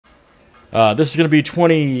This is going to be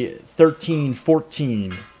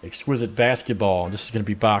 2013-14 Exquisite Basketball. This is going to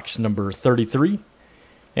be box number 33.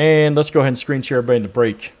 And let's go ahead and screen share everybody in the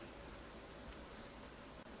break.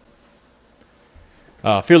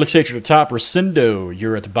 Felix H at the top. Rescindo,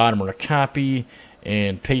 you're at the bottom of the copy.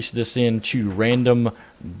 And paste this into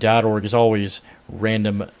random.org. As always,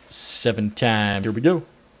 random 7 times. Here we go.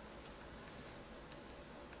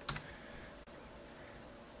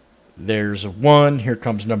 There's 1. Here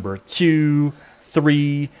comes number 2,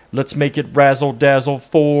 3. Let's make it razzle dazzle.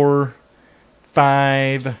 4,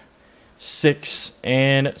 5, 6,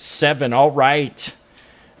 and 7. All right.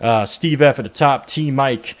 Steve F at the top. T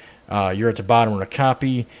Mike, you're at the bottom of the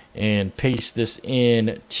copy. And paste this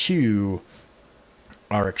in to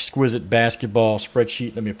our Exquisite Basketball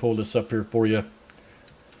spreadsheet. Let me pull this up here for you.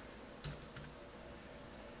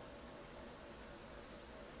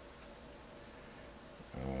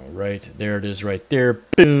 Right, there it is right there.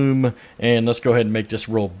 Boom. And let's go ahead and make this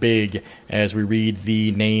roll big as we read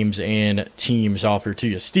the names and teams off here to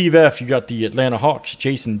you. Steve F, you got the Atlanta Hawks.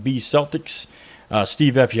 Jason B, Celtics.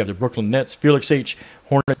 Steve F, you have the Brooklyn Nets. Felix H,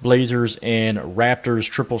 Hornets, Blazers, and Raptors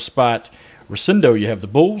triple spot. Rescindo, you have the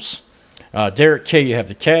Bulls. Derek K, you have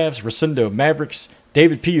the Cavs. Rescindo, Mavericks.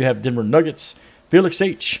 David P, you have Denver Nuggets. Felix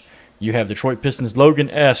H, you have Detroit Pistons.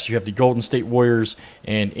 Logan S, you have the Golden State Warriors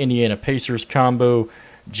and Indiana Pacers combo.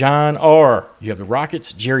 John R, you have the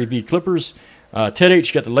Rockets. Jerry V, Clippers. Ted H,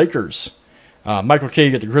 you got the Lakers. Michael K,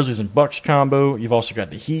 you got the Grizzlies and Bucks combo. You've also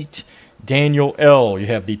got the Heat. Daniel L, you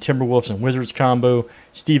have the Timberwolves and Wizards combo.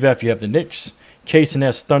 Steve F, you have the Knicks. Case and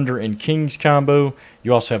S, Thunder and Kings combo.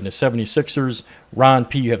 You also have the 76ers. Ron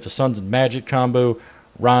P, you have the Suns and Magic combo.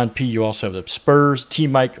 Ron P, you also have the Spurs. T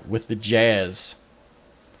Mike with the Jazz.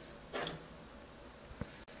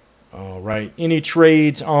 All right. Any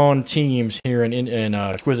trades on teams here in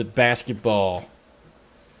Exquisite Basketball?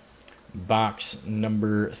 Box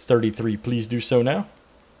number 33. Please do so now.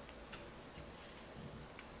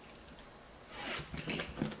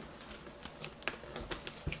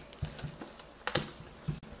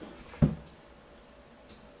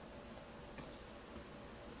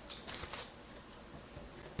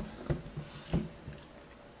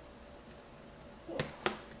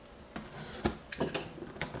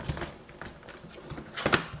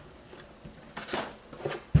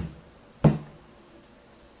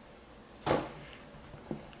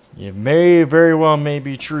 It may very well may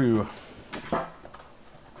be true.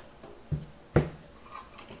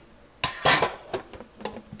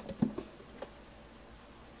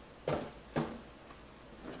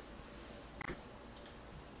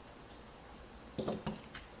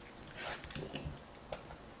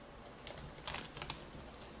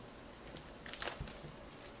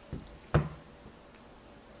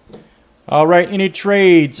 All right, any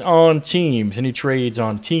trades on teams? Any trades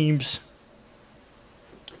on teams?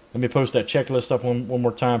 Let me post that checklist up one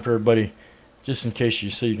more time for everybody, just in case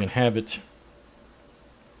you can have it.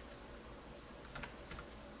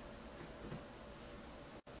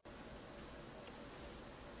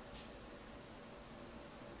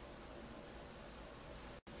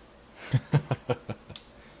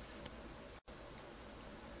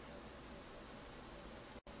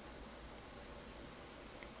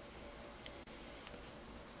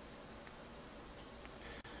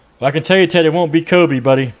 Well, I can tell you, Ted, it won't be Kobe,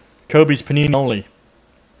 buddy. Kobe's Panini only.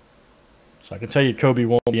 So I can tell you Kobe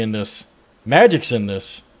won't be in this. Magic's in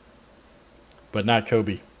this, but not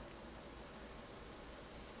Kobe.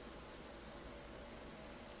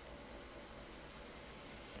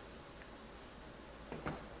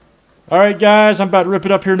 All right, guys, I'm about to rip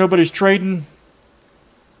it up here. Nobody's trading.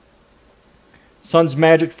 Suns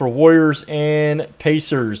Magic for Warriors and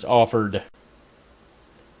Pacers offered.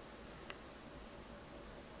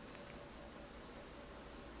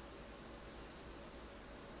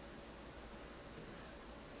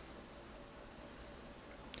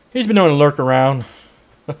 He's been known to lurk around.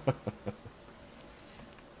 All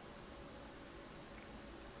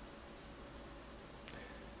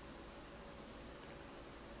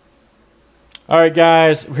right,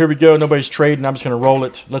 guys, here we go. Nobody's trading. I'm just going to roll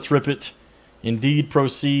it. Let's rip it. Indeed,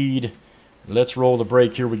 proceed. Let's roll the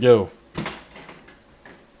break. Here we go.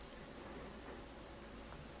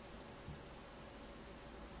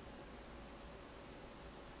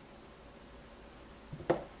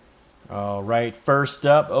 All right, first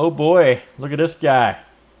up, oh boy, look at this guy.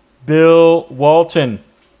 Bill Walton.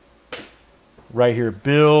 Right here,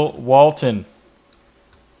 Bill Walton.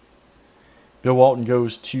 Bill Walton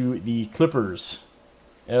goes to the Clippers.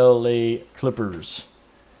 LA Clippers.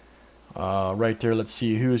 Right there, let's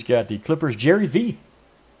see who's got the Clippers. Jerry V.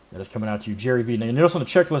 That is coming out to you, Jerry V. Now, you notice on the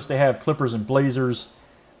checklist they have Clippers and Blazers.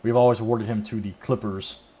 We've always awarded him to the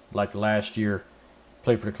Clippers, like last year.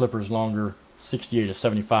 Played for the Clippers longer,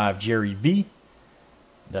 68/75, Jerry V.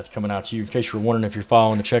 That's coming out to you. In case you're wondering if you're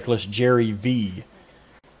following the checklist, Jerry V.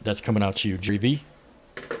 That's coming out to you, Jerry V.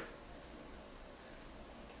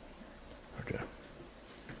 Okay.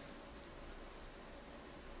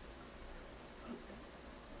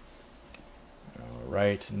 All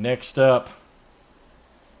right, next up,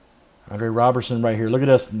 Andre Robertson right here. Look at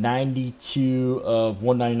this,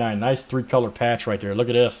 92/199. Nice 3-color patch right there. Look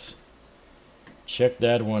at this. Check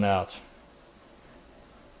that one out.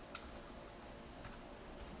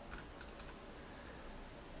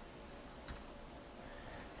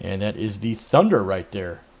 And that is the Thunder right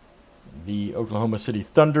there. The Oklahoma City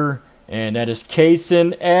Thunder. And that is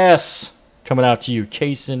Kaysen S. coming out to you.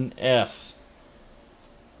 Kaysen S.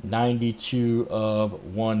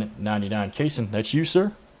 92/199. Kaysen, that's you,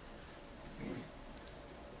 sir?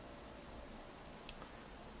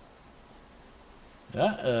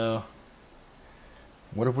 Uh-oh.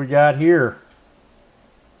 What have we got here?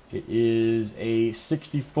 It is a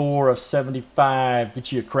 64/75.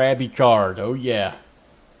 Get you a Krabby card. Oh, yeah.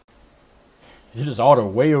 It is auto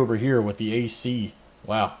way over here with the AC.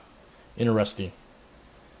 Wow. Interesting.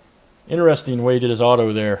 Interesting way it is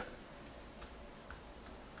auto there.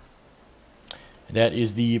 That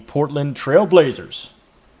is the Portland Trailblazers.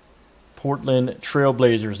 Portland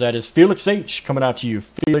Trailblazers. That is Felix H. coming out to you.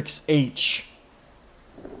 Felix H.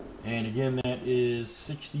 And again, that is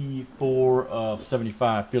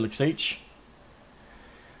 64/75, Felix H.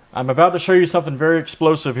 I'm about to show you something very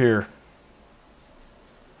explosive here.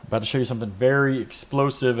 About to show you something very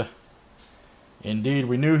explosive. Indeed,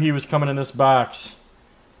 we knew he was coming in this box,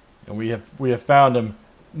 and we have found him.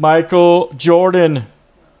 Michael Jordan.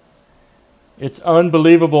 It's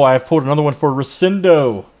unbelievable. I have pulled another one for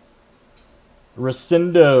Rosendo.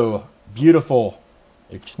 Rosendo, beautiful,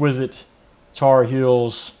 exquisite, Tar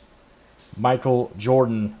Heels. Michael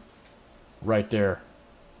Jordan right there.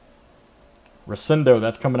 Rosendo,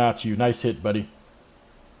 that's coming out to you. Nice hit, buddy.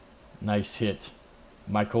 Nice hit.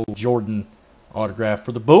 Michael Jordan autograph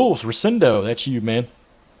for the Bulls. Rosendo, that's you, man.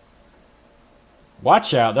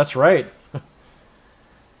 Watch out, that's right.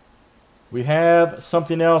 We have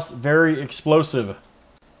something else very explosive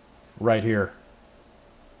right here.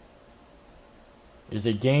 It is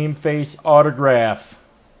a game face autograph.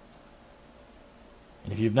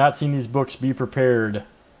 And if you've not seen these books, be prepared.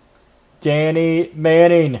 Danny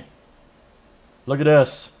Manning. Look at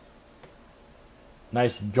this.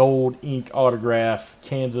 Nice gold ink autograph.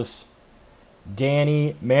 Kansas.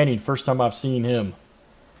 Danny Manning. First time I've seen him.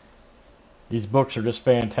 These books are just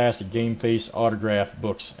fantastic. Game face autograph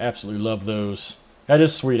books. Absolutely love those. That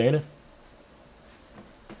is sweet, ain't it?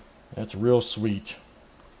 That's real sweet.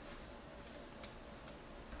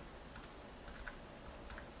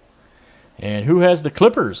 And who has the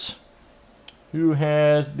Clippers? Who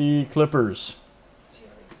has the Clippers?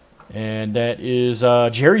 And that is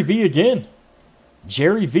Jerry V again.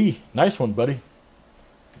 Jerry V. Nice one, buddy.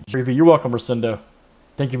 Jerry V. You're welcome, Rosendo.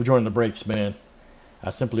 Thank you for joining the breaks, man. I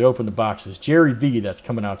simply opened the boxes. Jerry V. That's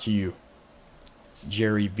coming out to you.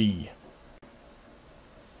 Jerry V.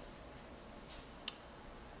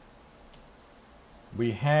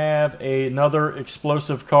 We have another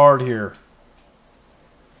explosive card here.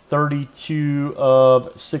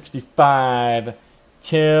 32/65,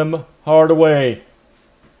 Tim Hardaway.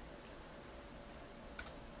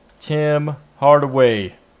 Tim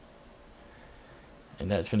Hardaway.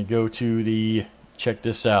 And that's going to go to the, check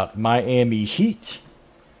this out, Miami Heat.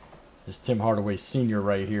 This is Tim Hardaway Sr.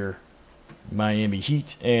 right here. Miami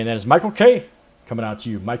Heat. And that is Michael K. coming out to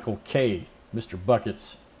you. Michael K. Mr.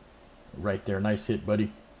 Buckets. Right there. Nice hit,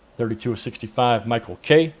 buddy. 32/65, Michael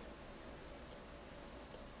K.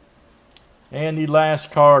 And the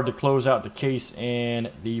last card to close out the case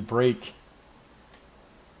and the break.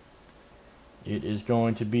 It is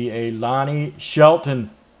going to be a Lonnie Shelton.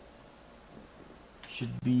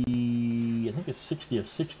 Should be, I think it's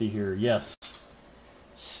 60/60 here. Yes.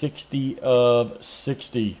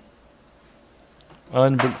 60/60.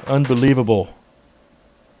 Unbelievable.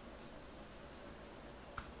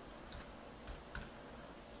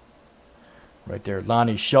 Right there.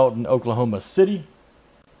 Lonnie Shelton, Oklahoma City.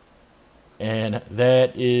 And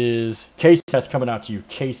that is Kaysen. That's coming out to you.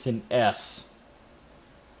 Kaysen S.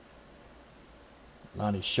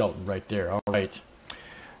 Lonnie Shelton right there. All right.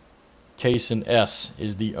 Kaysen S.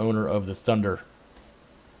 is the owner of the Thunder.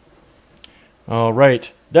 All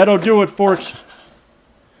right. That'll do it for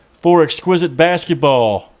Exquisite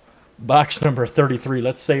Basketball. Box number 33.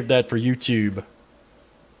 Let's save that for YouTube.